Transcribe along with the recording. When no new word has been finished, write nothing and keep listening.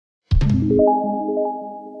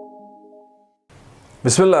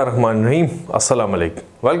Bismillah ar-Rahman ar-Rahim. Assalamu alaikum.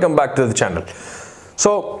 Welcome back to the channel.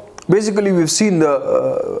 So basically we've seen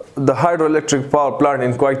the hydroelectric power plant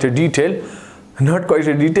in quite a detail. Not quite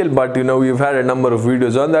a detail, but we've had a number of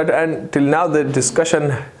videos on that, and till now the discussion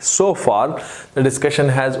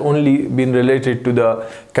has only been related to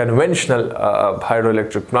the conventional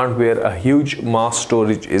hydroelectric plant where a huge mass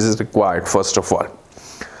storage is required first of all.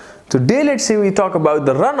 Today let's say we talk about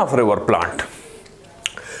the runoff river plant.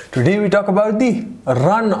 Today we talk about the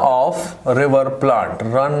runoff river plant.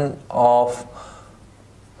 Runoff.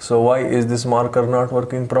 So why is this marker not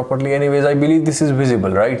working properly? Anyways, I believe this is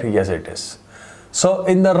visible, right? Yes, it is. So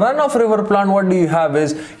in the runoff river plant, what do you have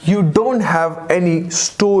is you don't have any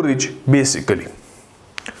storage basically.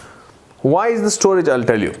 Why is the storage? I'll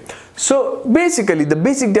tell you. So basically the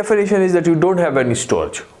basic definition is that you don't have any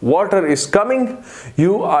storage. Water is coming,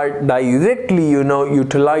 you are directly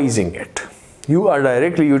utilizing it. You are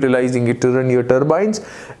directly utilizing it to run your turbines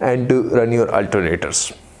and to run your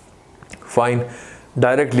alternators. Fine.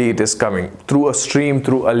 Directly it is coming through a stream,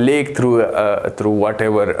 through a lake, through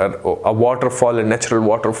whatever, a waterfall, a natural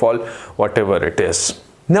waterfall, whatever it is.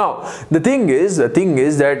 Now the thing is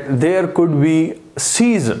that there could be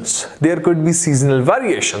seasons, there could be seasonal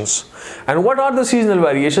variations. And what are the seasonal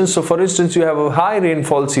variations? So for instance, you have a high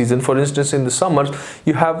rainfall season. For instance, in the summers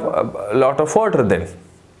you have a lot of water then.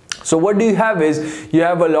 So what do you have is you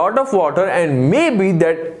have a lot of water, and maybe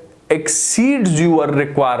that exceeds your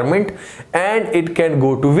requirement and it can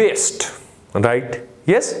go to waste, right?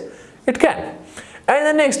 Yes, it can. And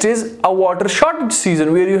the next is a water shortage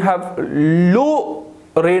season where you have low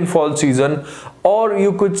rainfall season, or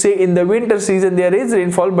you could say in the winter season there is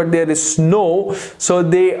rainfall but there is snow, so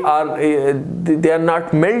they are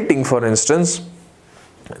not melting, for instance.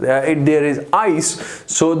 There is ice,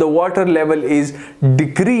 so the water level is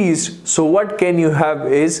decreased. So what can you have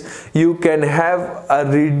is you can have a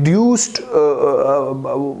reduced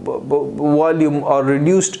volume or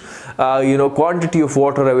reduced quantity of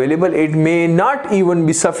water available. It may not even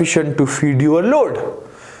be sufficient to feed your load,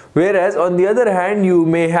 whereas on the other hand you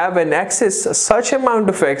may have an excess, such amount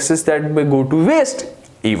of excess that may go to waste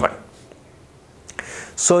even.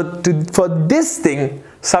 So for this thing,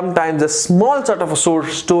 sometimes a small sort of a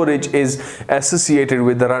storage is associated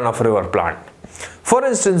with the runoff river plant. For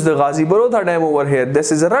instance, the Ghazi Barotha dam over here,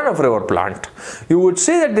 this is a runoff river plant. You would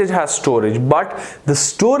say that it has storage, but the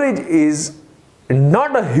storage is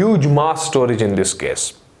not a huge mass storage in this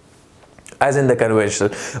case, as in the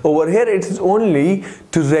conventional. Over here it is only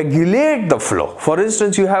to regulate the flow. For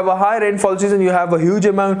instance, you have a high rainfall season, you have a huge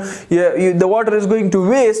amount, the water is going to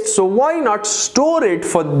waste, so why not store it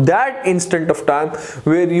for that instant of time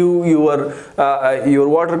where your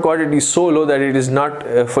water quantity is so low that it is not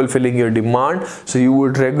fulfilling your demand. So you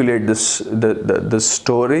would regulate this the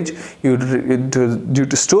storage. Due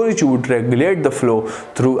to storage you would regulate the flow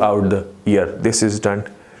throughout the year. This is done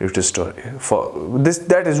to store for this.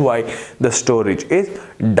 That is why the storage is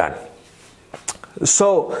done.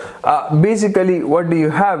 So basically what do you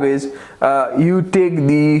have is you take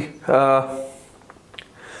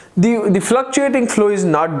the fluctuating flow is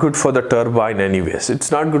not good for the turbine anyways.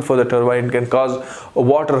 It's not good for the turbine. It can cause a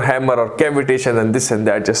water hammer or cavitation and this and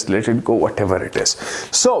that. Just let it go, whatever it is.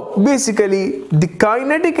 So basically the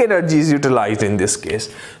kinetic energy is utilized in this case.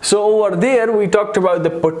 So over there we talked about the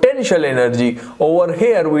potential energy. Over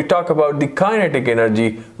here we talk about the kinetic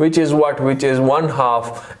energy, which is what? Which is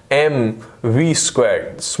 1/2 mv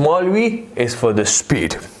squared. Small v is for the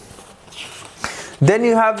speed. Then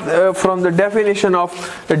you have from the definition of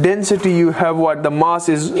density, you have what? The mass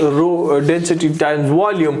is rho density times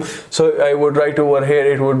volume. So I would write over here,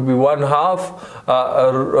 it would be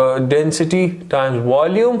 1/2 density times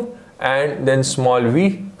volume and then small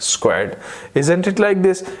v squared. Isn't it like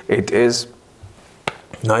this? It is.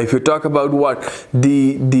 Now if you talk about what?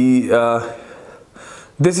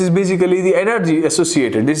 This is basically the energy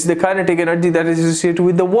associated. This is the kinetic energy that is associated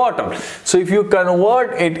with the water. So if you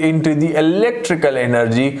convert it into the electrical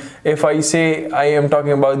energy, if I say I am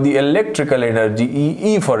talking about the electrical energy,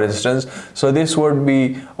 EE for instance, so this would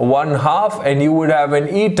be 1/2, and you would have an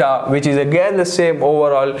eta, which is again the same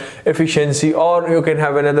overall efficiency, or you can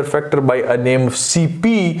have another factor by a name of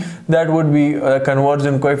CP, that would be a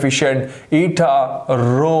conversion coefficient, eta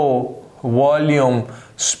rho volume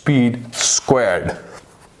speed squared.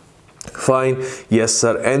 Fine. Yes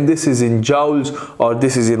sir. And this is in joules, or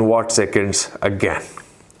this is in watt seconds again.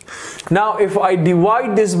 Now if I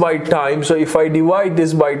divide this by time, so if I divide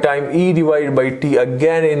this by time, E divided by T,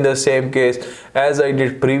 again in the same case as I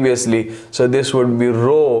did previously, so this would be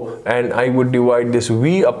rho, and I would divide this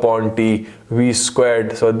V upon T, V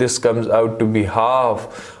squared. So this comes out to be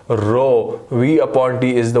half rho V upon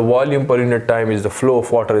T is the volume per unit time, is the flow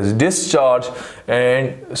of water, is discharge,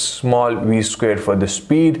 and small v squared for the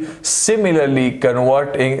speed. Similarly,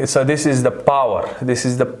 converting, so this is the power,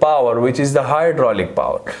 which is the hydraulic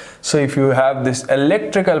power. So if you have this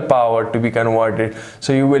electrical power to be converted,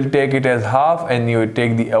 so you will take it as half and you will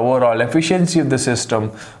take the overall efficiency of the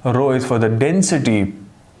system. Rho is for the density,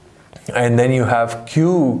 and then you have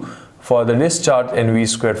Q for the discharge and V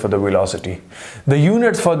squared for the velocity. The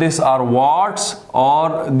units for this are watts,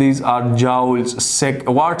 or these are joules,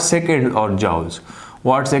 watt second or joules.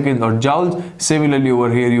 Watt second or joules. Similarly, over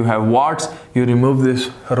here you have watts. You remove this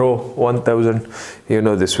rho 1000. You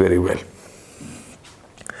know this very well.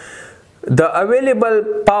 The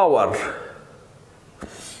available power,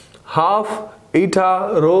 half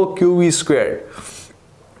eta rho QV squared.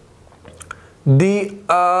 The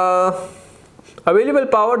available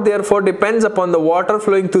power therefore depends upon the water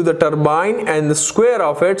flowing through the turbine and the square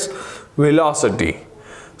of its velocity.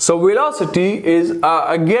 So velocity is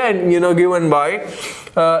again given by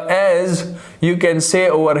as you can say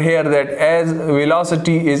over here that as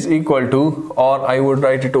velocity is equal to, or I would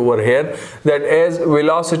write it over here that as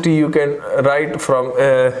velocity you can write from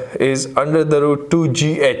is under the root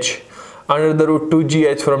 2gh. Under the root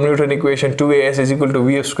 2gh from Newton equation, 2as is equal to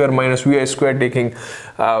vf square minus vi square, taking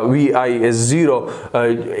vi as 0,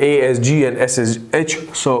 a as g and s as h.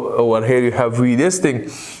 So over here you have v this thing.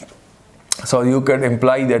 So you can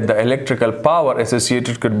imply that the electrical power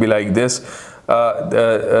associated could be like this.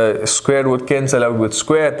 Square would cancel out with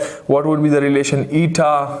square. What would be the relation?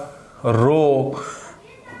 Eta rho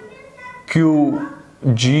q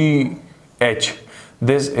g h.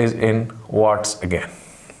 This is in watts again.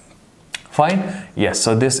 Fine? Yes,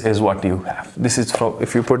 so this is what you have. This is from,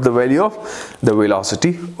 if you put the value of the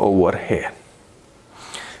velocity over here.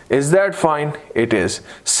 Is that fine? It is.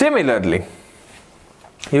 Similarly,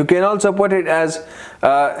 you can also put it as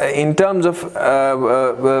in terms of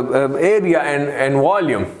area and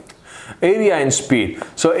volume. Area and speed.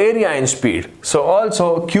 So area and speed. So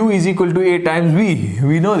also Q is equal to A times V.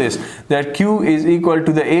 We know this, that Q is equal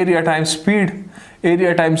to the area times speed.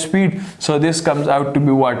 Area times speed. So this comes out to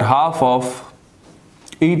be what? Half of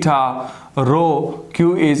eta rho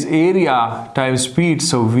Q is area times speed,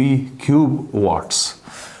 so V cube watts.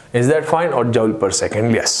 Is that fine? Or joule per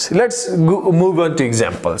second? Yes. Let's move on to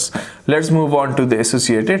examples. Let's move on to the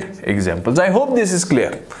associated examples. I hope this is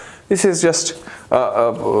clear. This is just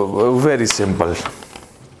very simple.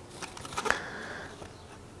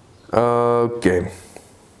 Okay.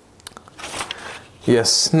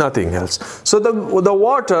 Yes, nothing else. So the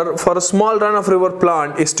water for a small runoff river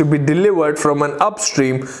plant is to be delivered from an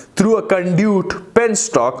upstream through a conduit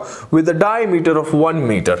penstock with a diameter of 1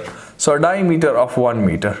 meter. So a diameter of 1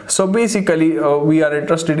 meter. So basically we are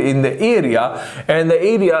interested in the area, and the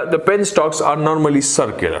area, the penstocks are normally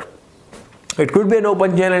circular. It could be an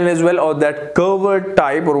open channel as well, or that curved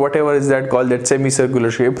type, or whatever is that called, that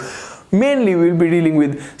semicircular shape. Mainly we'll be dealing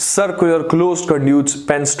with circular closed conduits,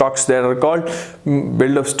 penstocks that are called,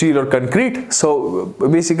 built of steel or concrete. So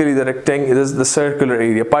basically the rectangle is the circular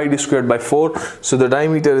area, pi d squared by 4. So the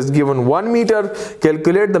diameter is given 1 meter.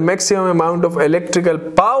 Calculate the maximum amount of electrical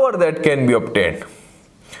power that can be obtained.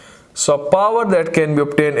 So power that can be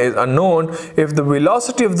obtained is unknown if the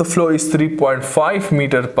velocity of the flow is 3.5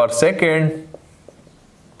 meter per second.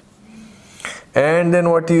 And then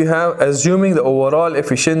what you have, assuming the overall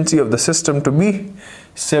efficiency of the system to be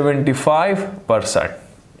 75%.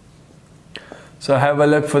 So have a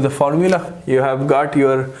look for the formula. You have got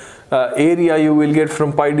your area you will get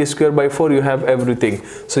from pi d square by 4. You have everything.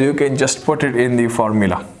 So you can just put it in the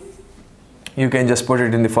formula. You can just put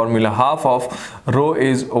it in the formula. Half of rho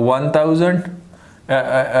is 1000.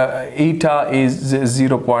 Eta is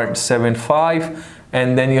 0.75.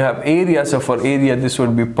 And then you have area. So for area this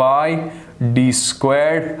would be pi d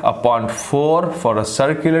squared upon 4 for a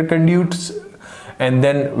circular conduit, and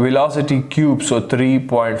then velocity cube, so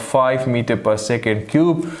 3.5 meter per second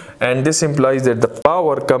cube, and this implies that the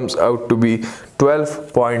power comes out to be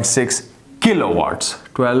 12.6 kilowatts.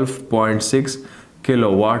 12.6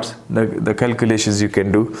 kilowatts. The calculations you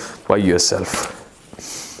can do by yourself.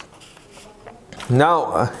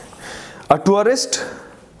 Now a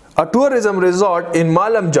tourism resort in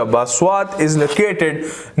Malam Jabba, Swat is located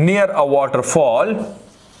near a waterfall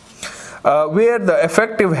where the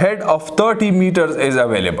effective head of 30 meters is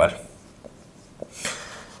available.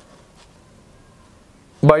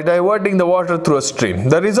 By diverting the water through a stream.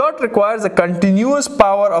 The resort requires a continuous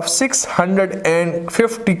power of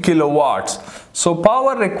 650 kilowatts. So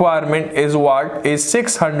power requirement is what? Is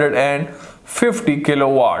 650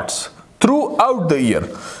 kilowatts throughout the year.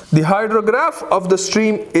 The hydrograph of the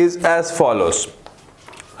stream is as follows.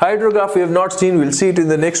 Hydrograph we have not seen, we'll see it in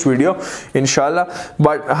the next video inshallah,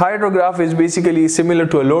 but hydrograph is basically similar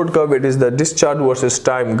to a load curve. It is the discharge versus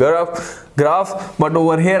time graph, but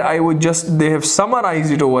over here they have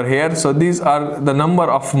summarized it over here. So these are the number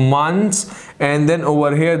of months, and then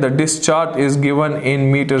over here the discharge is given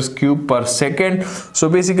in meters cube per second. So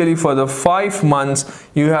basically for the 5 months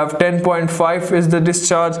you have 10.5 is the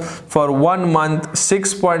discharge, for 1 month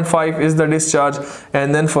 6.5 is the discharge,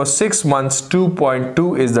 and then for 6 months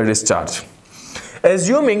 2.2 is the discharge.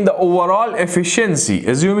 Assuming the overall efficiency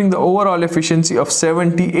of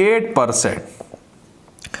 78%,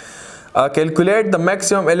 calculate the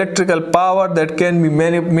maximum electrical power that can be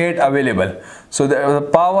made available. So the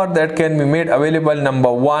power that can be made available,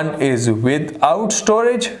 number 1 is without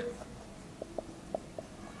storage,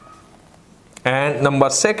 and number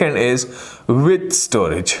 2 is with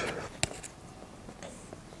storage.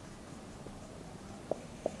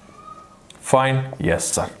 Fine,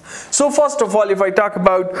 yes sir. So first of all, if I talk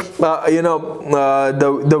about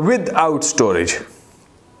the without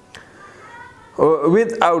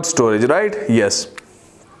storage, right? Yes.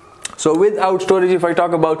 So without storage, if I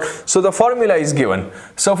talk about, so the formula is given.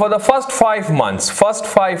 So for the first 5 months,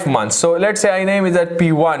 so let's say I name it at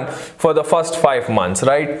P1 for the first 5 months,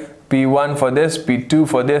 right? P1 for this, P2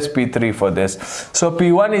 for this, P3 for this. So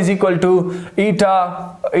P1 is equal to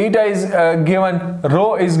eta is given,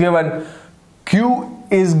 rho is given, Q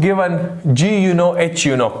is given, G you know, H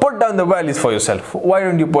you know. Put down the values for yourself. Why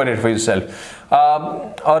don't you put it for yourself?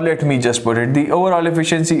 Or let me just put it. The overall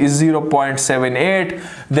efficiency is 0.78.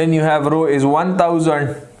 Then you have rho is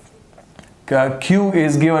 1000. Q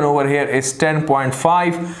is given over here is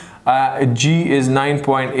 10.5. G is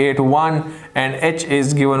 9.81, and H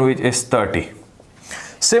is given, which is 30.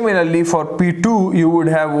 Similarly for P2 you would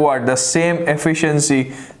have what? The same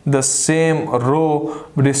efficiency, the same rho.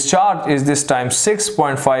 Discharge is this time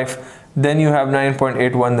 6.5, then you have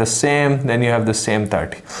 9.81, the same, then you have the same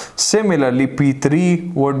 30. Similarly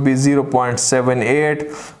P3 would be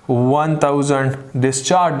 0.78, 1000.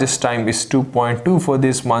 Discharge this time is 2.2 for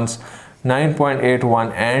this month,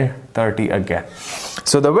 9.81 and 30 again.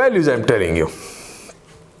 So the values I'm telling you: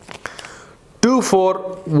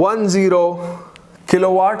 2410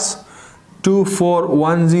 kilowatts,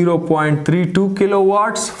 2410.32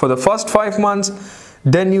 kilowatts for the first 5 months.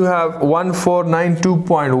 Then you have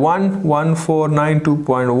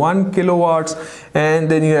 1492.1 kilowatts, and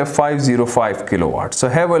then you have 505 kilowatts. So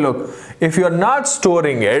have a look. If you're not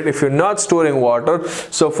storing it, if you're not storing water,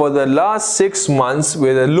 so for the last 6 months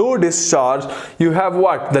with a low discharge, you have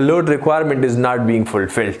what? The load requirement is not being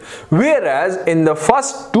fulfilled. Whereas in the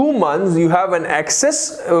first 2 months, you have an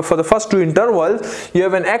excess, for the first 2 intervals, you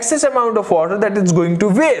have an excess amount of water that is going to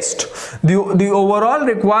waste. The overall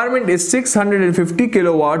requirement is 650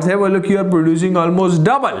 kilowatts. Have a look, you are producing almost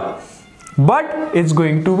double, but it's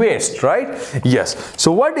going to waste, right? Yes.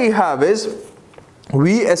 So what we have is,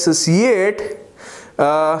 we associate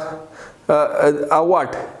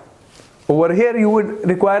what? Over here you would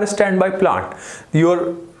require a standby plant.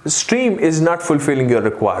 Your stream is not fulfilling your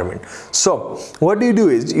requirement. So what do you do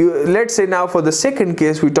is, let's say now for the second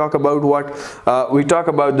case we talk about what? We talk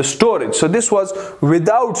about the storage. So this was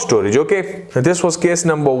without storage, okay? This was case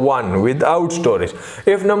number 1, without storage.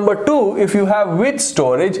 If number 2, if you have with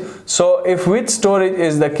storage, so if with storage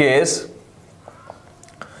is the case,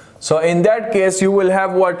 so in that case you will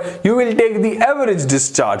have what? You will take the average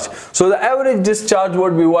discharge. So the average discharge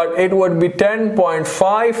would be what? It would be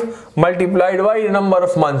 10.5 multiplied by the number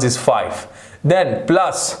of months is 5. Then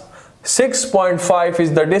plus 6.5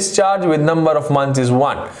 is the discharge with number of months is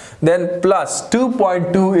 1. Then plus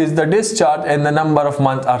 2.2 is the discharge and the number of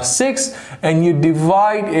months are 6, and you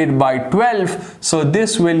divide it by 12. So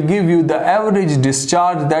this will give you the average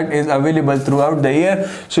discharge that is available throughout the year.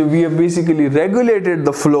 So we have basically regulated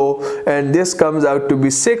the flow, and this comes out to be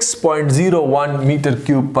 6.01 meter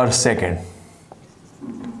cube per second.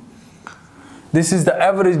 This is the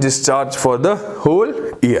average discharge for the whole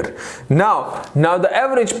year. Now the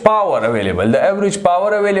average power available,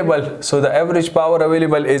 so the average power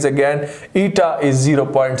available is again, eta is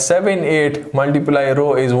 0.78, multiply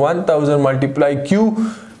rho is 1000, multiply Q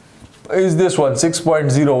is this one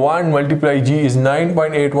 6.01, multiply G is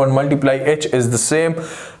 9.81, multiply H is the same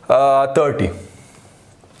 30.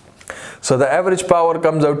 So the average power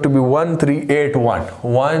comes out to be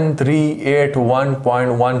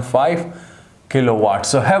 1381.15 kilowatts.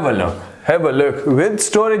 So have a look. With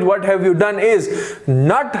storage, what have you done is,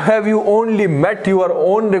 not have you only met your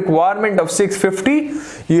own requirement of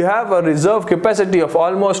 650, you have a reserve capacity of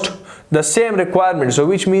almost the same requirement, so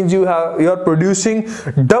which means you are producing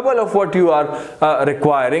double of what you are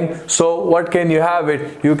requiring. So what can you have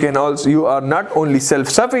it? You are not only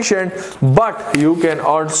self-sufficient, but you can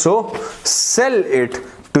also sell it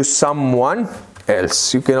to someone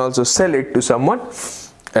else. You can also sell it to someone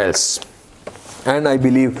else. And I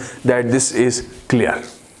believe that this is clear.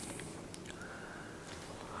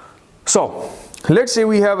 So let's say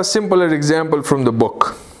we have a simpler example from the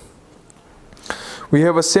book. We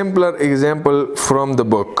have a simpler example from the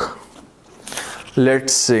book.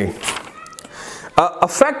 Let's see. A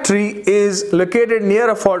factory is located near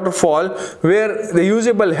a waterfall where the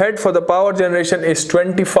usable head for the power generation is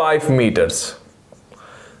 25 meters.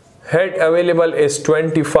 Head available is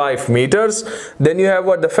 25 meters. Then you have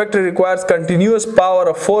what the factory requires: continuous power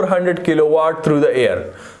of 400 kilowatt through the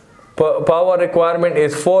air. Power requirement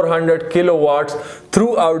is 400 kilowatts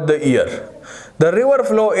throughout the year. The river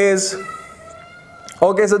flow is,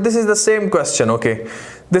 okay, so this is the same question. Okay,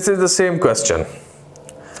 this is the same question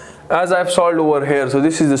as I've solved over here. So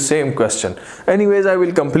this is the same question. Anyways, I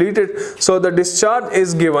will complete it. So the discharge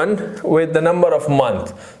is given with the number of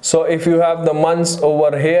months. So if you have the months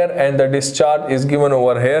over here and the discharge is given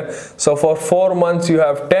over here, so for 4 months you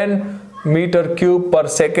have 10 meter cube per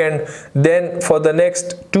second. Then for the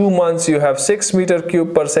next 2 months you have 6 meter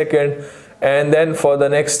cube per second. And then for the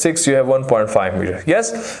next 6 you have 1.5 meter.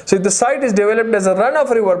 Yes, so if the site is developed as a runoff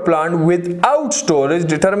river plant without storage,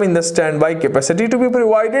 determine the standby capacity to be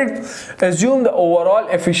provided. Assume the overall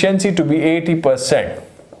efficiency to be 80%.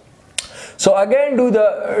 So again, do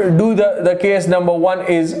the case number 1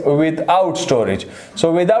 is without storage.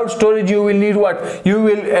 So without storage, you will need what? You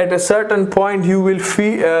will at a certain point you will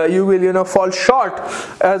fall short.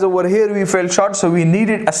 As over here we fell short, so we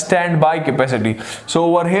needed a standby capacity. So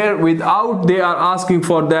over here without, they are asking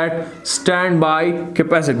for that standby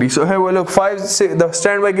capacity. So have a look. The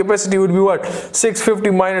standby capacity would be what? 650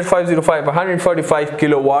 minus 505, 145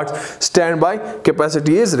 kilowatts standby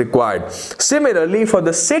capacity is required. Similarly, for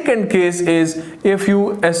the second case is if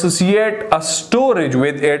you associate a storage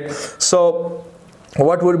with it. So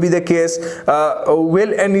what would be the case?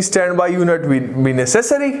 Will any standby unit be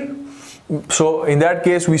necessary? So in that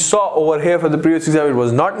case, we saw over here for the previous example it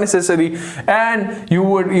was not necessary, and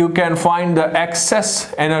you can find the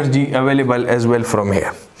excess energy available as well from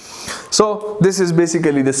here. So this is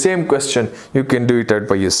basically the same question. You can do it out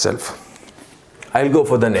by yourself. I'll go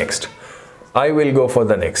for the next. I will go for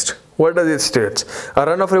the next. What does it state? A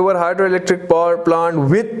run-of-river hydroelectric power plant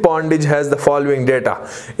with pondage has the following data.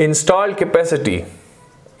 Installed capacity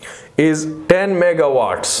is 10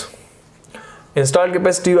 megawatts. Installed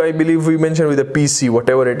capacity, I believe we mentioned with the PC,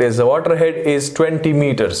 whatever it is. The water head is 20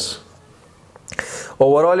 meters.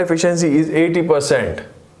 Overall efficiency is 80%.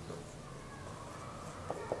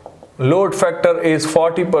 Load factor is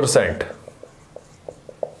 40%.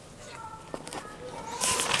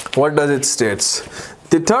 What does it state?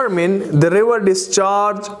 Determine the river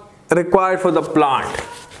discharge required for the plant.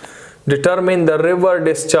 Determine the river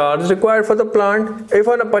discharge required for the plant. If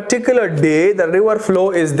on a particular day the river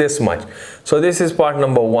flow is this much. So this is part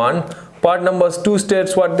number 1. Part number 2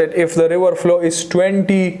 states what? That if the river flow is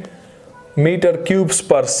 20 meter cubes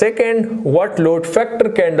per second, what load factor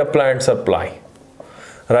can the plant supply?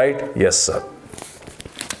 Right? Yes, sir.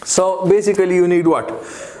 So basically you need what?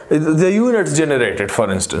 The units generated,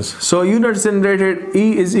 for instance. So units generated,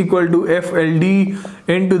 E is equal to FLD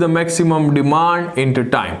into the maximum demand into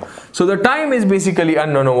time. So the time is basically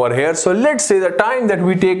unknown over here. So let's say the time that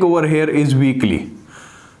we take over here is weekly.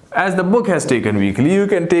 As the book has taken weekly, you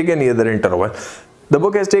can take any other interval. The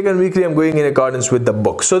book has taken weekly, I'm going in accordance with the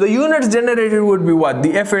book. So the units generated would be what?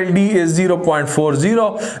 The FLD is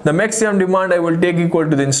 0.40. The maximum demand I will take equal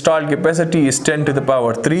to the installed capacity is 10 to the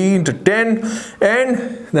power 3 into 10.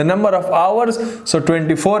 And the number of hours, so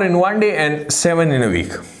 24 in one day and 7 in a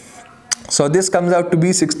week. So this comes out to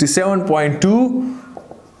be 67.2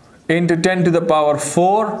 into 10 to the power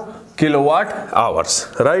 4 kilowatt hours,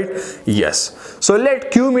 right? Yes. So let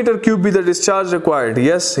Q meter cube be the discharge required.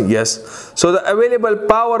 Yes, yes. So the available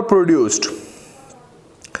power produced.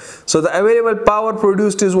 So the available power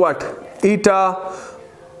produced is what? Eta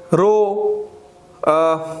rho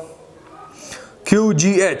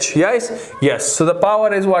QGH. Yes, yes. So the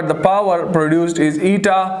power is what? The power produced is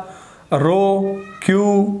eta rho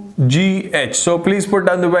QGH. So please put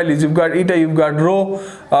down the values. You've got eta, you've got rho,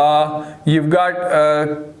 you've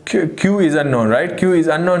got Q is unknown, right? Q is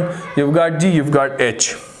unknown. You've got G, you've got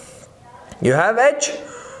H. You have H?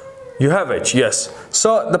 You have H, yes.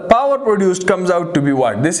 So the power produced comes out to be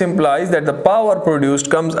what? This implies that the power produced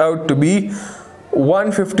comes out to be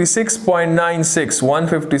 156.96.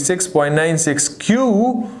 156.96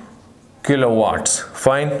 Q kilowatts.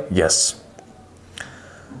 Fine? Yes.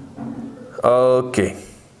 Okay.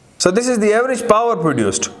 So this is the average power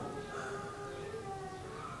produced.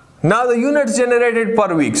 Now the units generated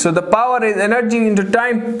per week. So the power is energy into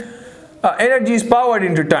time. Energy is powered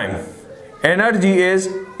into time. Energy is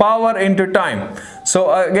power into time.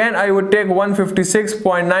 So again I would take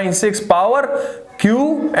 156.96 power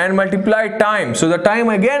Q and multiply time. So the time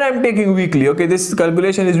again I'm taking weekly. Okay, this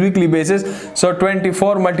calculation is weekly basis. So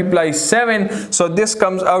 24 multiply 7. So this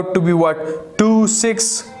comes out to be what?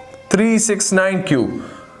 26369 Q.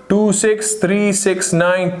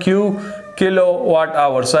 26369 Q kilowatt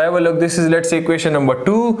hour. So I have a look, this is, let's say, equation number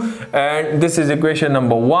 2 and this is equation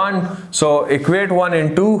number 1. So equate 1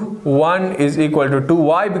 and 2. 1 is equal to 2.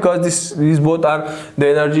 Why? Because these both are the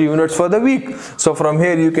energy units for the week. So from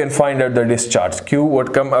here you can find out the discharge. Q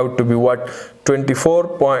would come out to be what?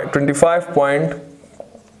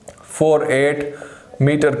 25.48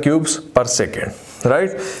 meter cubes per second.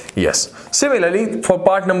 Right? Yes. Similarly, for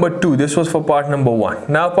part number 2, this was for part number 1.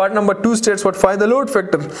 Now part number 2 states what? Find the load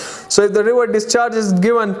factor. So if the river discharge is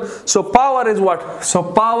given, so power is what? So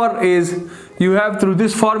power is, you have through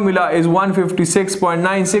this formula is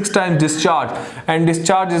 156.96 times discharge, and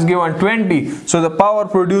discharge is given 20. So the power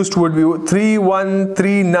produced would be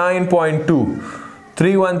 3139.2.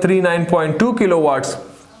 3139.2 kilowatts.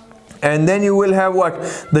 And then you will have what?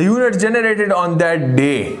 The units generated on that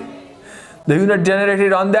day. The unit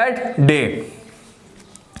generated on that day.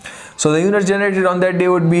 So the units generated on that day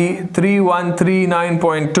would be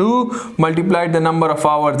 3139.2 multiplied the number of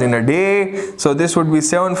hours in a day. So this would be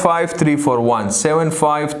 75341.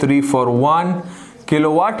 75341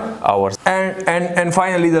 kilowatt hours. And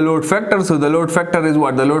finally the load factor. So the load factor is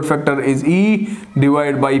what? The load factor is E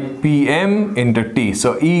divided by PM into T.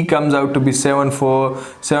 So E comes out to be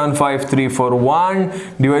 75341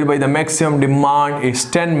 divided by the maximum demand is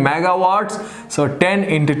 10 megawatts. So 10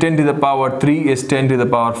 into 10 to the power 3 is 10 to the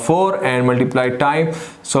power 4 and multiply time.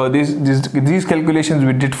 So these calculations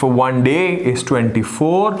we did for one day is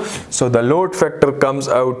 24. So the load factor comes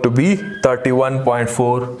out to be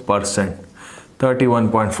 31.4%.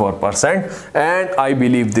 31.4%, and I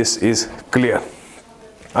believe this is clear.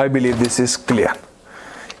 I believe this is clear.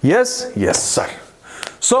 Yes, yes sir.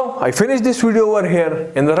 So I finished this video over here.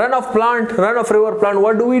 In the runoff river plant,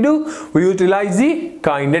 what do? We utilize the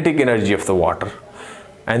kinetic energy of the water.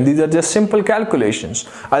 And these are just simple calculations.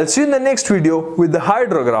 I'll see you in the next video with the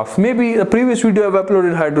hydrograph. Maybe the previous video I've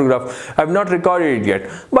uploaded hydrograph. I've not recorded it yet.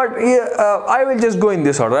 But I will just go in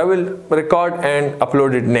this order. I will record and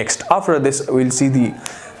upload it next. After this, we'll see the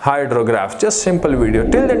hydrograph. Just simple video.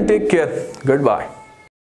 Till then, take care. Goodbye.